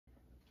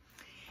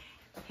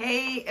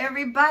Hey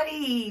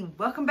everybody,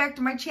 welcome back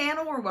to my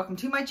channel, or welcome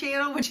to my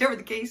channel, whichever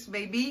the case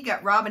may be.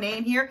 Got Rob and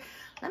Ann here.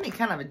 Let me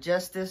kind of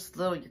adjust this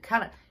little,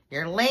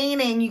 you're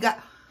leaning,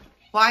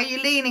 why are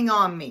you leaning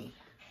on me?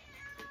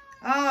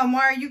 Oh, and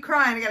why are you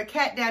crying? I got a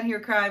cat down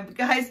here crying. But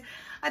guys,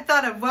 I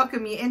thought I'd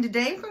welcome you in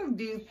today. I'm going to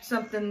do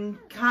something,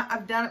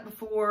 I've done it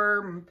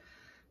before,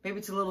 maybe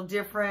it's a little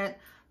different,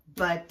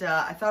 but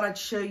I thought I'd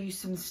show you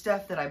some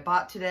stuff that I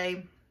bought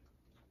today.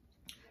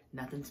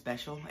 Nothing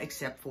special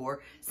except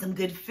for some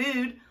good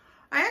food.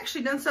 I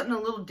actually done something a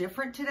little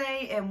different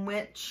today and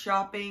went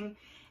shopping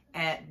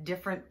at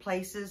different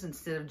places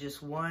instead of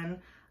just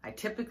one. I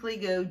typically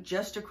go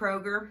just to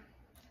Kroger,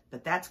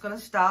 but that's going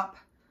to stop.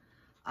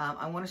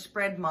 I want to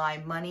spread my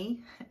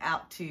money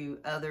out to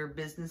other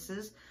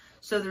businesses.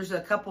 So there's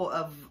a couple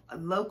of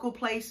local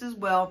places.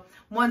 Well,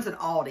 one's an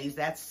Aldi's.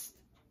 That's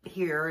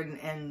here,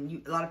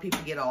 and a lot of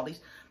people get Aldi's.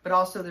 But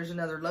also there's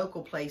another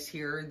local place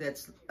here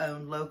that's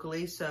owned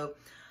locally. So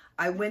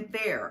I went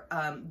there.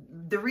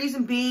 The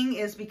reason being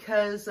is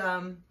because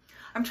I'm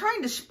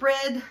trying to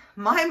spread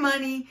my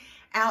money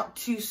out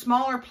to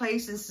smaller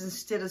places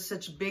instead of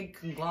such big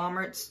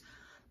conglomerates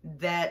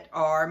that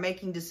are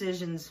making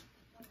decisions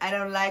I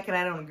don't like and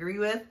I don't agree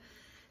with.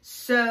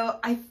 So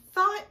I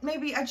thought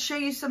maybe I'd show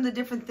you some of the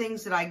different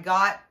things that I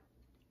got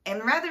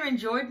and rather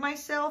enjoyed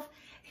myself,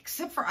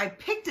 except for I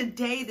picked a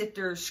day that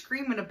they're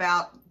screaming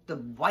about the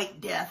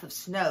white death of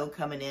snow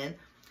coming in.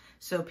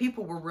 So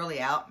people were really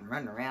out and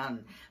running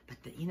around, but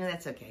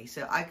that's okay.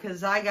 So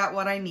because I got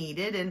what I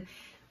needed, and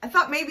I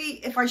thought maybe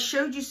if I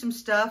showed you some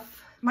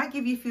stuff, might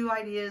give you a few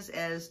ideas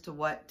as to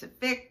what to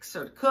fix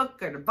or to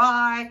cook or to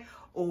buy,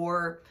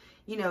 or,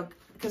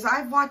 because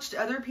I've watched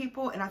other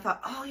people and I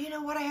thought, oh, you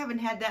know what? I haven't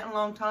had that in a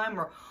long time,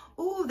 or,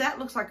 oh, that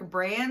looks like a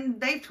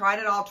brand. They've tried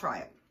it. I'll try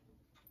it.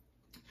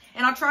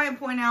 And I'll try and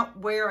point out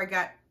where I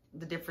got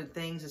the different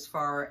things as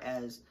far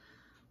as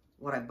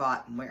what I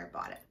bought and where I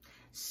bought it.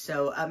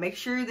 So make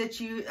sure that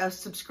you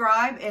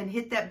subscribe and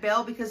hit that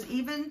bell, because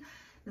even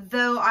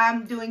though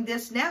I'm doing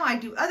this now, I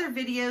do other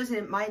videos, and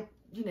it might,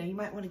 you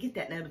might want to get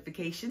that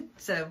notification.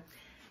 So,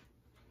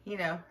 do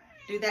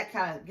that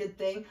kind of good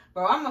thing.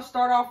 But I'm going to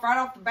start off right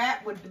off the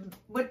bat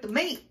with the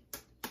meat.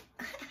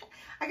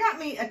 I got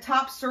me a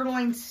top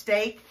sirloin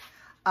steak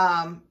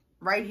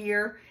right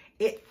here.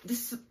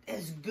 This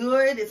is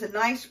good. It's a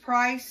nice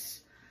price.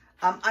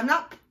 I'm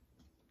not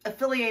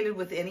affiliated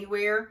with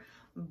anywhere,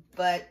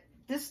 but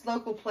this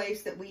local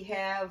place that we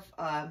have,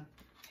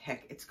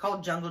 heck, it's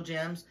called Jungle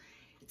Gems.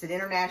 It's an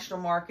international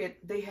market.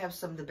 They have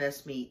some of the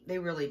best meat. They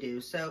really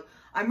do. So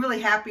I'm really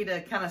happy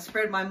to kind of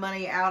spread my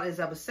money out, as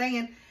I was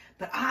saying.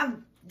 But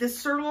the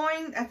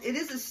sirloin, it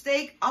is a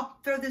steak. I'll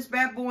throw this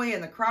bad boy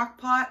in the crock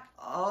pot.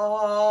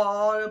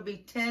 Oh, it'll be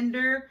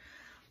tender.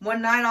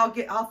 One night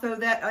I'll throw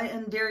that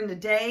in during the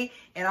day,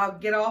 and I'll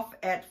get off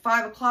at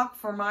 5 o'clock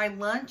for my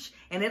lunch,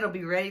 and it'll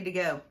be ready to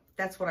go.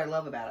 That's what I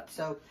love about it.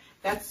 So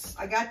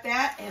I got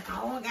that, and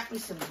I got me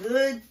some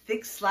good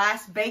thick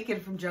sliced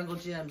bacon from Jungle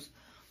Gems.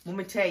 Let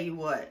me tell you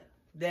what,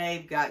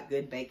 they've got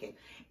good bacon.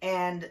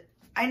 And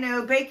I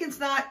know bacon's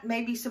not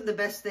maybe some of the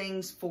best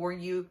things for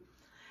you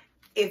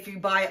if you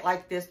buy it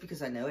like this,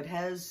 because I know it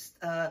has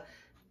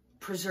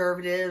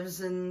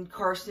preservatives and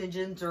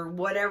carcinogens or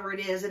whatever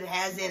it is it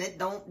has in it.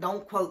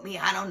 Don't quote me.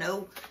 I don't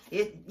know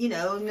it,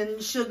 and then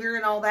sugar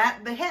and all that.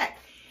 But heck,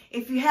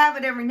 if you have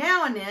it every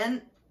now and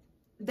then,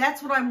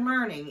 that's what I'm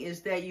learning,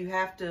 is that you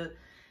have to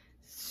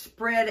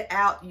spread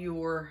out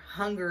your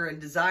hunger and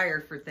desire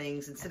for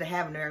things instead of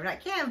having it every night.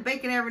 You can't have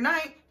bacon every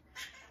night.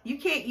 You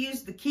can't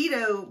use the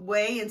keto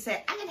way and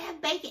say, I'm going to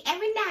have bacon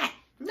every night.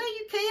 No,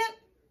 you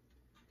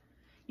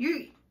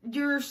can't.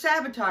 You're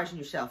sabotaging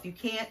yourself. You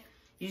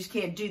just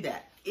can't do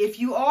that. If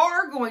you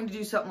are going to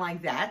do something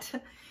like that,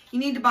 you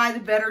need to buy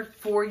the better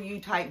for you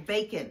type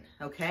bacon,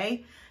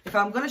 okay? If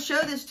I'm going to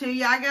show this to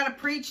you, I got to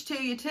preach to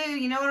you too.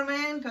 You know what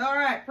I mean? All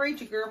right, preach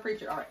it, girl,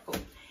 preach it. All right, cool.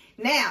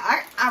 Now,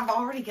 I've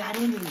already got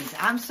into these.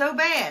 I'm so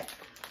bad.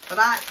 But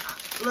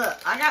look,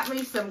 I got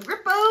me some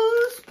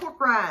Grippo's pork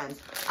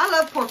rinds. I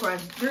love pork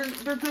rinds.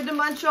 They're good to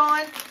munch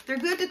on. They're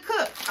good to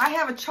cook. I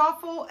have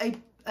a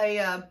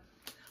a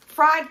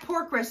fried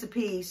pork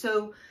recipe.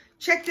 So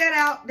check that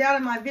out down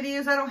in my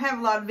videos. I don't have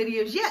a lot of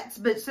videos yet,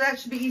 so that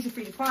should be easy for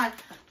you to find.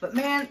 But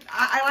man,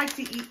 I like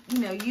to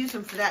eat, use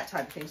them for that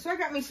type of thing. So I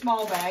got me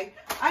small bag.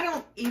 I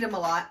don't eat them a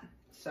lot.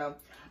 So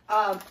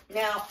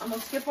now I'm gonna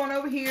skip on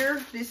over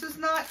here. This is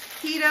not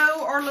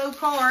keto or low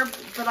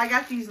carb, but I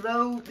got these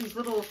little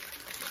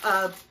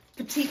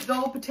petite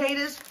gold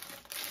potatoes,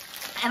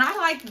 and I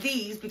like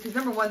these because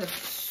number one, they're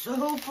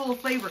so full of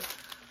flavor.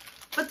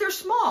 But they're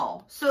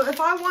small. So if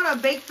I want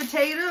a baked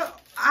potato,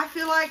 I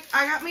feel like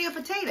I got me a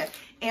potato.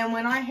 And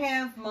when I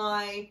have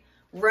my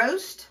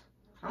roast,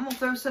 I'm going to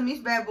throw some of these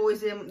bad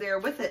boys in there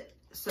with it.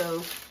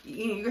 So,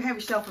 you're going to have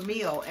yourself a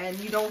meal, and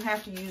you don't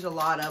have to use a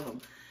lot of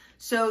them.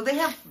 So they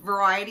have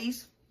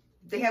varieties.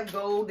 They have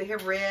gold. They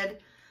have red.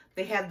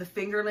 They have the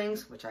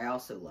fingerlings, which I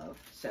also love.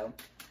 So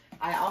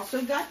I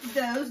also got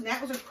those, and that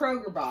was a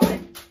Kroger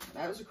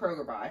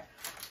buy.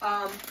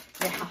 Now,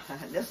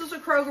 this is a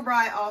Kroger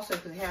buy also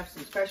because they have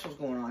some specials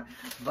going on.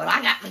 But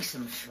I got me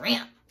some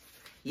shrimp.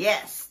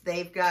 Yes,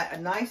 they've got a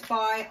nice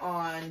buy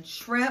on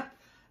shrimp.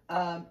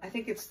 I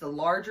think it's the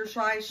larger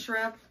size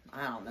shrimp.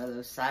 I don't know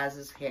those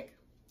sizes. Heck,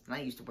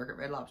 I used to work at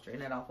Red Lobster.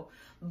 Isn't that awful?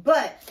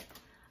 But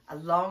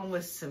along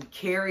with some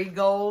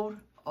Kerrygold.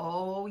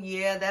 Oh,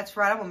 yeah, that's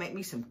right. I'm going to make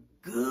me some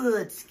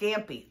good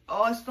scampi.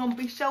 Oh, it's going to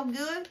be so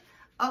good.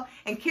 Oh,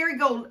 and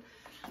Kerrygold,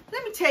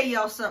 let me tell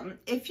y'all something.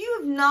 If you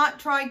have not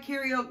tried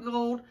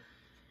Kerrygold,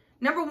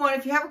 number one,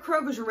 if you have a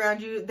Kroger's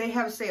around you, they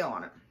have a sale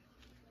on it.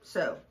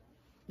 So,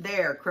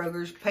 there,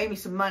 Kroger's, pay me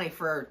some money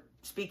for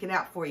speaking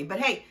out for you. But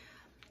hey,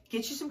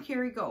 get you some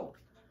Kerrygold.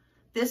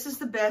 This is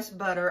the best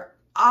butter.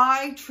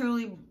 I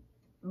truly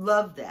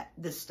love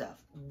this stuff.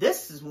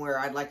 This is where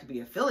I'd like to be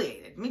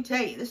affiliated. Let me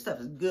tell you, this stuff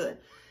is good.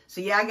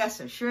 So yeah, I got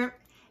some shrimp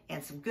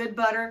and some good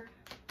butter.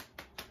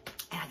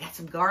 And I got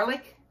some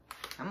garlic.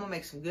 I'm going to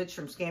make some good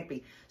shrimp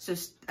scampi. So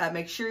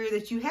make sure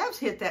that you have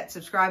hit that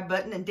subscribe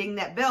button and ding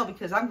that bell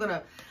because I'm going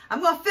to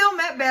film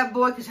that bad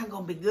boy because I'm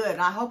going to be good.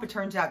 And I hope it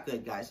turns out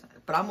good, guys.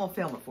 But I'm going to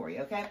film it for you,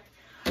 okay?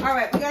 All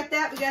right, we got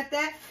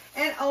that.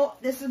 And oh,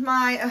 this is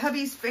my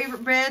hubby's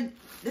favorite bread.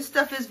 This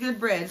stuff is good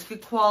bread. It's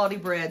good quality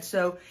bread.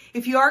 So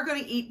if you are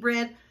going to eat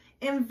bread,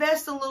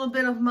 invest a little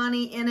bit of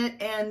money in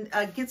it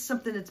and get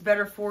something that's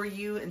better for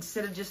you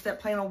instead of just that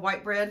plain old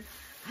white bread.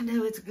 I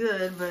know it's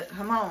good, but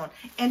come on.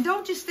 And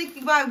don't just think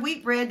you buy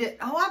wheat bread that,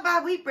 oh, I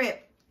buy wheat bread.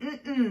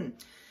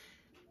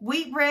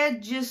 Wheat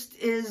bread just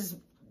is,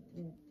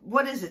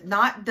 what is it?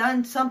 Not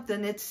done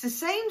something. It's the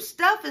same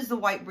stuff as the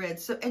white bread.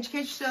 So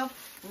educate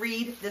yourself.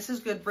 Read. This is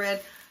good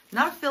bread.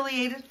 Not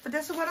affiliated, but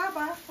this is what I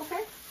buy.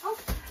 Okay? Oh,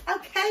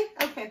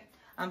 okay.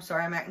 I'm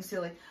sorry, I'm acting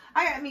silly.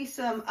 I got me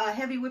some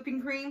heavy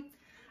whipping cream.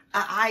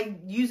 I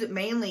use it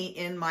mainly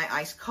in my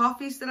iced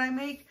coffees that I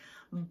make.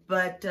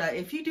 But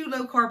if you do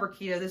low carb or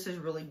keto, this is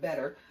really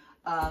better.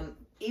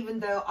 Even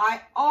though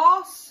I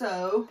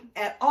also,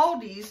 at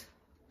Aldi's,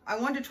 I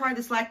wanted to try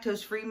this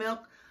lactose-free milk.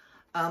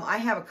 I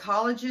have a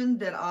collagen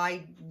that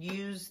I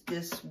use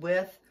this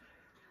with,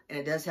 and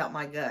it does help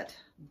my gut.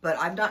 But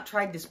I've not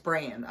tried this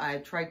brand.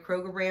 I've tried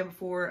Kroger brand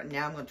before, and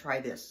now I'm going to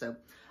try this. So,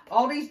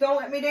 Aldi's, don't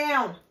let me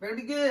down. Better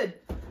be good.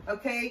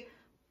 Okay?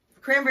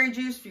 Cranberry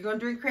juice. If you're going to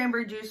drink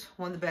cranberry juice,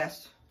 one of the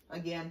best.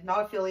 Again,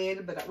 not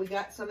affiliated, but we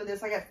got some of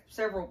this. I got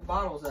several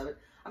bottles of it.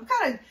 I'm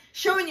kind of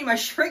showing you my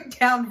shrink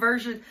down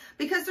version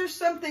because there's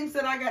some things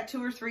that I got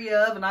 2 or 3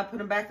 of, and I put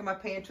them back in my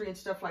pantry and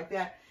stuff like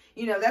that.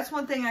 You know, that's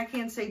one thing I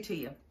can say to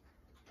you.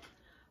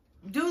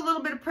 Do a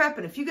little bit of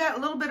prepping. If you got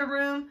a little bit of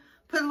room,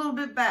 put a little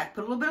bit back.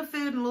 Put a little bit of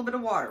food and a little bit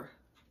of water.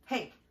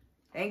 Hey,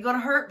 it ain't going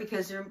to hurt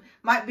because there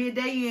might be a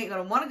day you ain't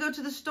going to want to go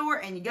to the store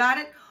and you got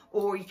it.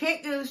 Or you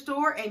can't go to the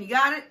store and you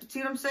got it. See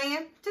what I'm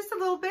saying? Just a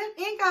little bit.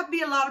 It ain't got to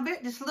be a lot of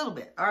bit. Just a little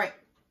bit. All right.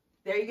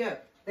 There you go.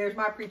 There's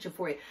my preaching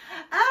for you.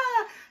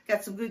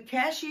 Got some good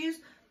cashews.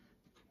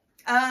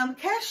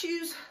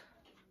 Cashews,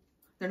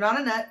 they're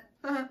not a nut.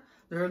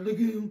 They're a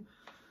legume.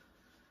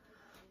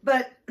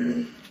 But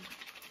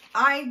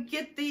I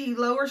get the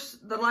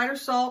lighter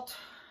salt.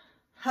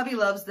 Hubby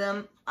loves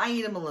them. I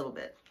eat them a little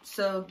bit.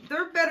 So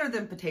they're better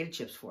than potato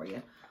chips for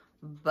you.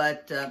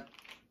 But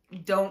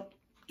don't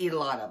eat a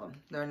lot of them.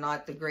 They're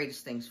not the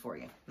greatest things for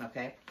you,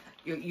 okay?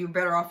 You're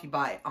better off you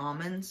buy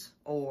almonds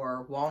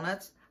or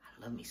walnuts.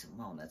 I love me some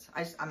walnuts.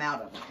 I'm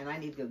out of them, and I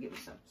need to go get me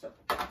some. So,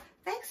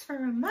 thanks for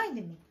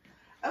reminding me.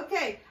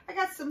 Okay, I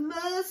got some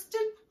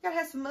mustard. Gotta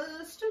have some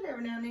mustard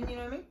every now and then, you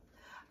know what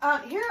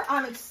I mean? Here,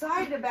 I'm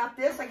excited about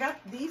this. I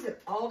got these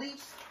at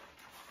Aldi's.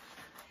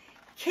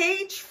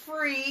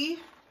 Cage-free,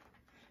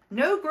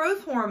 no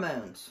growth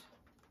hormones.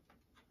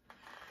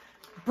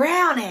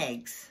 Brown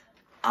eggs.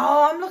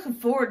 Oh, I'm looking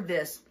forward to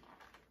this.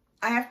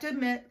 I have to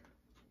admit,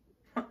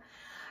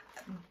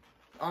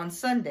 on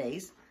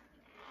Sundays,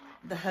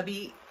 the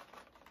hubby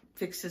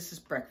fixes us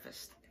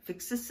breakfast.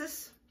 Fix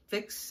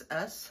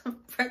us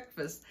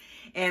breakfast.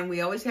 And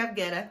we always have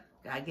Geta.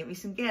 Gotta get me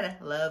some Geta.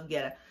 Love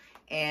Geta.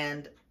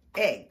 And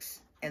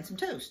eggs. And some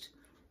toast.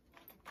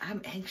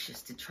 I'm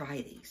anxious to try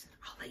these.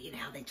 I'll let you know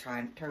how they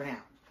turn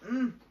out.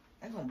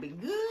 They're gonna be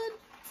good.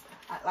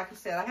 Like I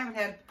said, I haven't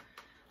had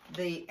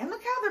and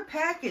look how they're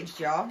packaged,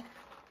 y'all.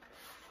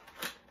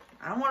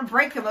 I don't want to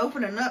break them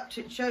opening up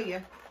to show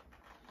you.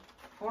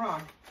 Hold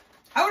on.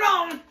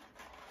 Oh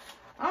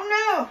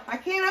no, I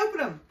can't open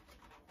them.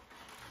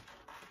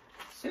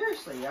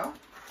 Seriously, y'all.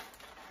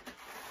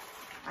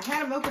 I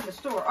had them open in the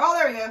store. Oh,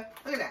 there we go.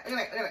 Look at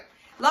that.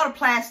 A lot of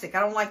plastic.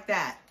 I don't like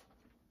that.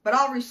 But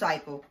I'll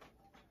recycle.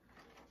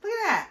 Look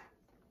at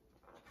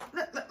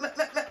that.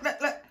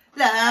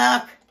 Look.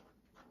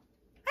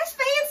 That's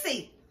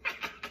fancy.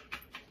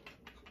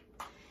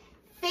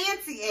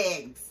 Fancy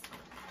eggs.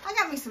 I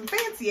got me some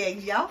fancy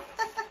eggs, y'all.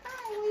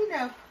 You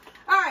know.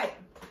 All right.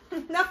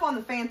 Enough on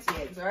the fancy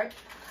eggs, all right?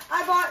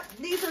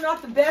 These are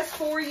not the best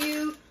for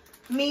you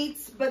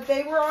meats, but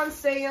they were on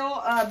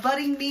sale.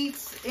 Budding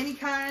meats, any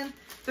kind.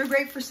 They're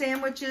great for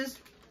sandwiches.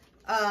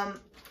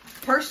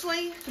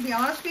 Personally, to be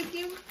honest with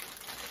you,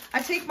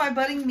 I take my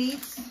budding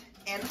meats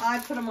and I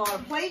put them on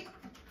a plate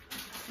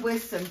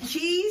with some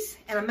cheese,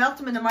 and I melt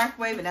them in the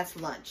microwave, and that's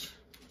lunch.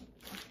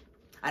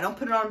 I don't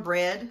put it on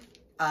bread.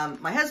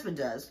 My husband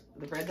does,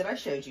 the bread that I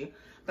showed you,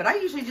 but I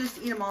usually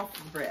just eat them off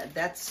the bread.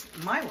 That's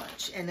my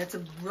lunch, and it's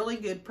a really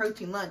good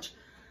protein lunch.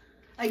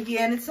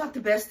 Again, it's not the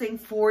best thing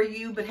for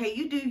you, but hey,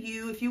 you do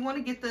you. If you want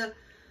to get the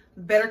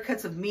better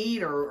cuts of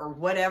meat or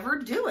whatever,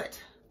 do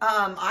it.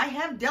 I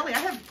have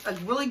a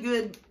really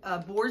good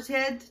boar's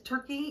head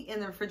turkey in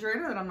the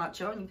refrigerator that I'm not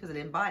showing you because I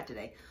didn't buy it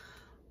today.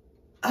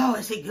 Oh,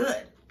 is it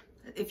good?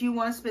 If you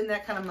want to spend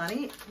that kind of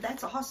money,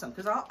 that's awesome,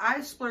 because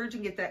I splurge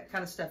and get that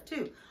kind of stuff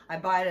too. I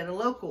buy it at a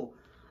local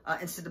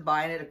instead of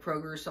buying it at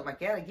Kroger or something like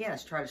that. Again, I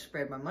try to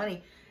spread my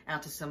money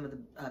out to some of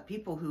the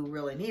people who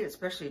really need it,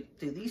 especially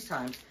through these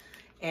times.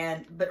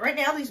 But right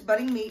now, these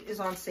budding meat is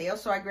on sale,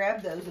 so I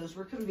grabbed those. Those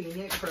were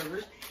convenient at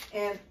Kroger's.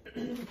 And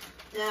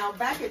now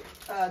back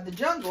at the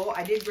Jungle,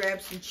 I did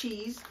grab some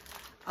cheese.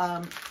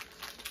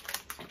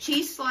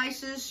 Cheese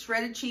slices,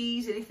 shredded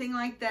cheese, anything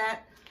like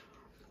that.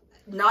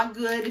 Not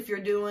good if you're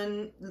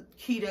doing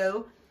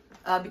keto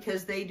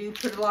because they do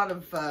put a lot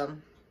of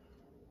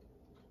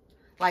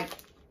like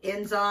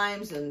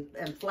enzymes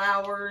and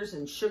flours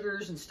and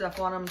sugars and stuff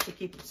on them to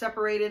keep them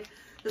separated.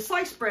 The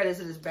sliced bread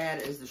isn't as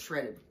bad as the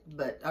shredded,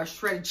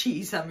 shredded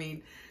cheese. I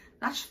mean,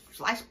 not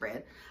sliced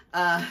bread.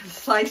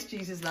 Sliced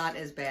cheese is not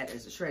as bad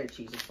as the shredded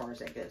cheese as far as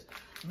that goes.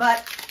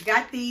 But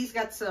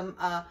got some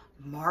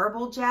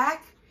Marble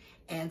Jack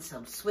and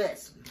some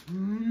Swiss. All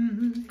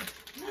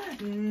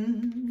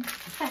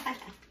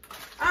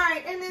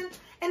right,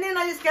 and then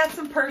I just got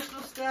some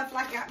personal stuff.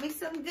 Like got me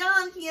some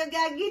gum. You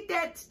gotta get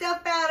that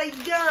stuff out of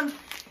your gums.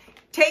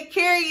 Take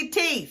care of your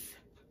teeth.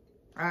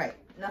 All right,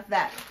 enough of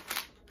that.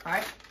 All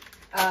right.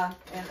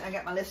 And I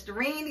got my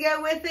Listerine to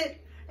go with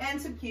it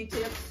and some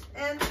Q-tips.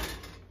 And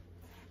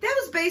that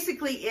was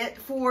basically it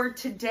for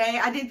today.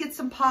 I did get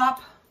some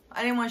pop.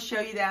 I didn't want to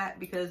show you that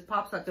because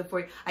pop's not good for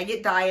you. I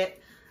get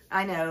diet.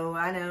 I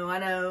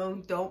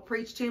know. Don't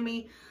preach to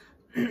me.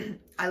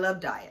 I love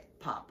diet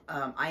pop.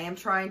 I am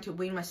trying to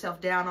wean myself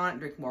down on it,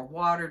 drink more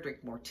water,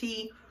 drink more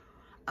tea.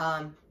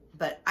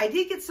 But I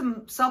did get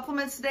some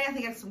supplements today. I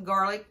think I got some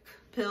garlic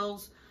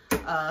pills.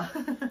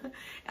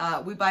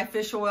 We buy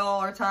fish oil all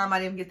our time. I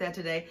didn't get that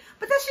today,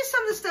 but that's just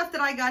some of the stuff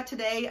that I got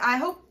today. I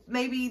hope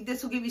maybe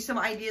this will give you some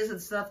ideas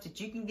of stuff that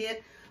you can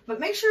get, but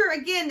make sure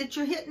again that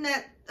you're hitting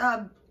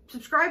that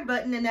subscribe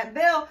button and that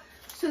bell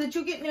so that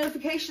you'll get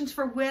notifications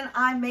for when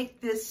I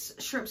make this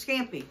shrimp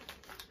scampi.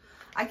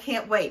 I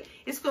can't wait.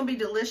 It's going to be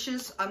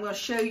delicious. I'm going to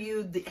show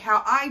you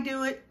how I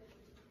do it.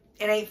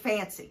 It ain't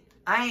fancy.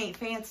 I ain't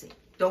fancy.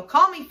 Don't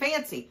call me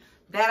fancy.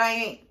 That I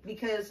ain't,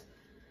 because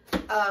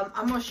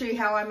I'm going to show you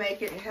how I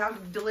make it and how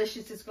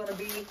delicious it's going to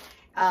be.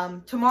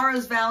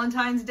 Tomorrow's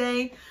Valentine's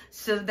Day,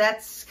 so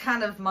that's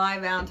kind of my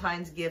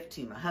Valentine's gift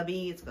to my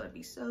hubby. It's going to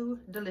be so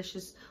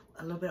delicious.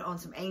 A little bit on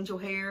some angel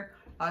hair.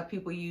 A lot of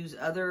people use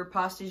other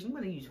pastas. You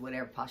want to use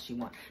whatever pasta you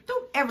want.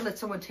 Don't ever let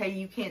someone tell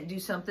you can't do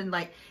something.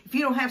 Like, if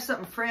you don't have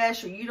something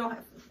fresh or you don't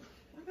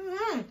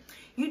have...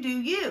 You do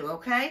you,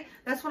 okay?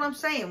 That's what I'm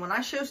saying. When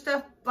I show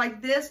stuff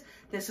like this,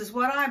 this is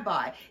what I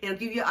buy. It'll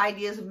give you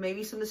ideas of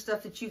maybe some of the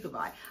stuff that you could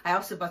buy. I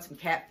also bought some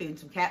cat food,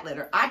 some cat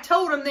litter. I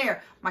told them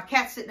there. My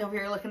cat's sitting over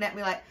here looking at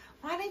me like,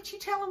 why didn't you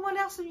tell them what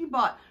else have you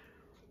bought?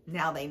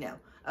 Now they know.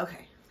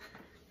 Okay.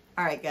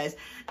 All right, guys.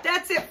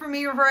 That's it for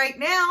me right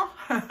now.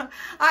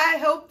 I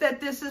hope that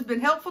this has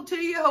been helpful to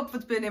you. I hope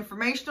it's been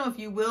informational. If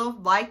you will,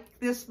 like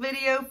this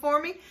video for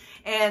me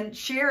and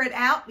share it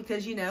out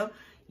because, you know,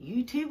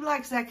 YouTube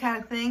likes that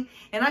kind of thing,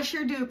 and I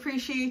sure do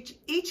appreciate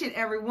each and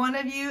every one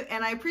of you,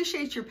 and I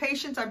appreciate your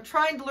patience. I'm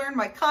trying to learn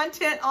my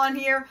content on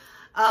here.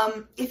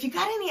 If you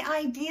got any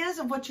ideas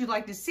of what you'd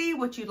like to see,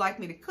 what you'd like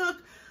me to cook,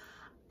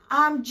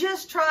 I'm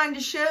just trying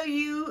to show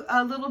you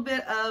a little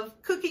bit of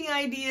cooking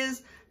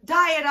ideas,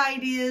 diet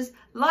ideas,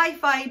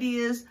 life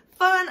ideas,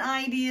 fun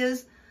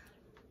ideas,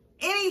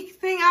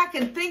 anything I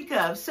can think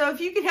of. So if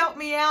you could help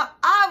me out,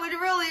 I would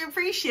really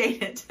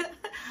appreciate it.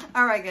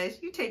 All right, guys,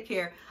 you take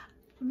care.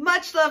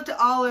 Much love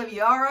to all of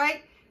you, all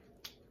right?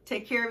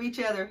 Take care of each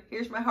other.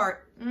 Here's my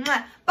heart.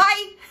 Mwah.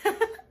 Bye.